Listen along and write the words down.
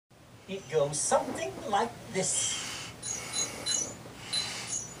It goes something like this.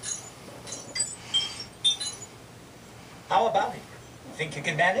 How about it? Think you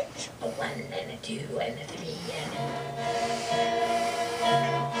can manage? A 1 and a 2 and a 3 and a...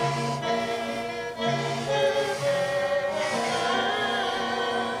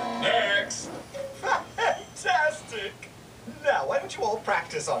 Next! Fantastic! Now, why don't you all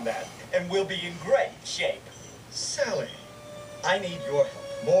practice on that, and we'll be in great shape. Sally, I need your help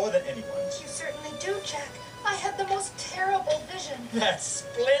more than anyone's. You certainly do, Jack. I had the most terrible vision. That's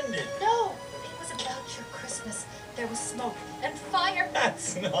splendid. No, it was about your Christmas. There was smoke and fire.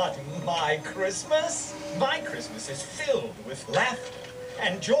 That's not my Christmas. My Christmas is filled with laughter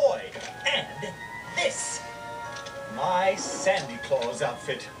and joy and this. My Sandy Claus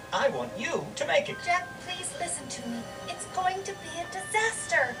outfit. I want you to make it. Jack, please listen to me. It's going to be a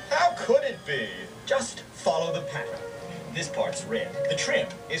disaster. How could it be? Just follow the pattern. This part's red. The trim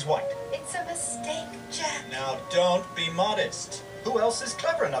is white. It's a mistake, Jack. Now, don't be modest. Who else is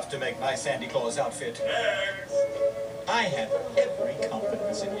clever enough to make my Sandy Claus outfit? Next! I have every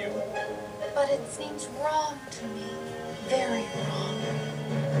confidence in you. But it seems wrong to me. Very wrong.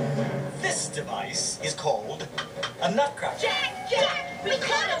 This device is called a nutcracker. Jack! We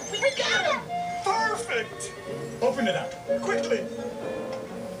got him! We got him! Perfect! Open it up, quickly.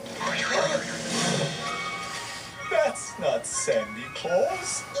 That's not Sandy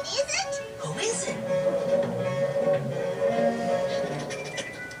Claus. It isn't? Who is it?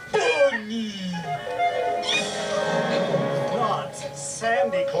 Bunny! Not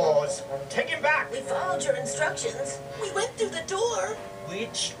Sandy Claus. Take him back. We followed your instructions. We went through the door.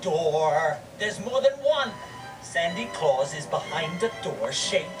 Which door? There's more than one. Sandy Claus is behind a door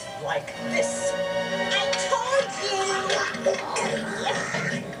shaped like this. I told you!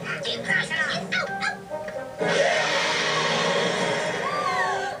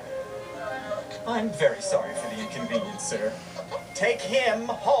 I'm very sorry for the inconvenience, sir. Take him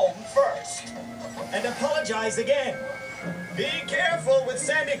home first. And apologize again. Be careful with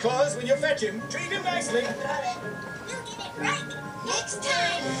Sandy Claus when you fetch him. Treat him nicely. Got it. You'll get it right next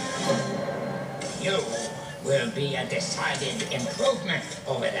time. You will be a decided improvement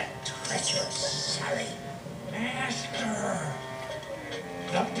over that treacherous Sally. Master,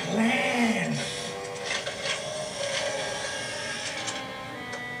 the plan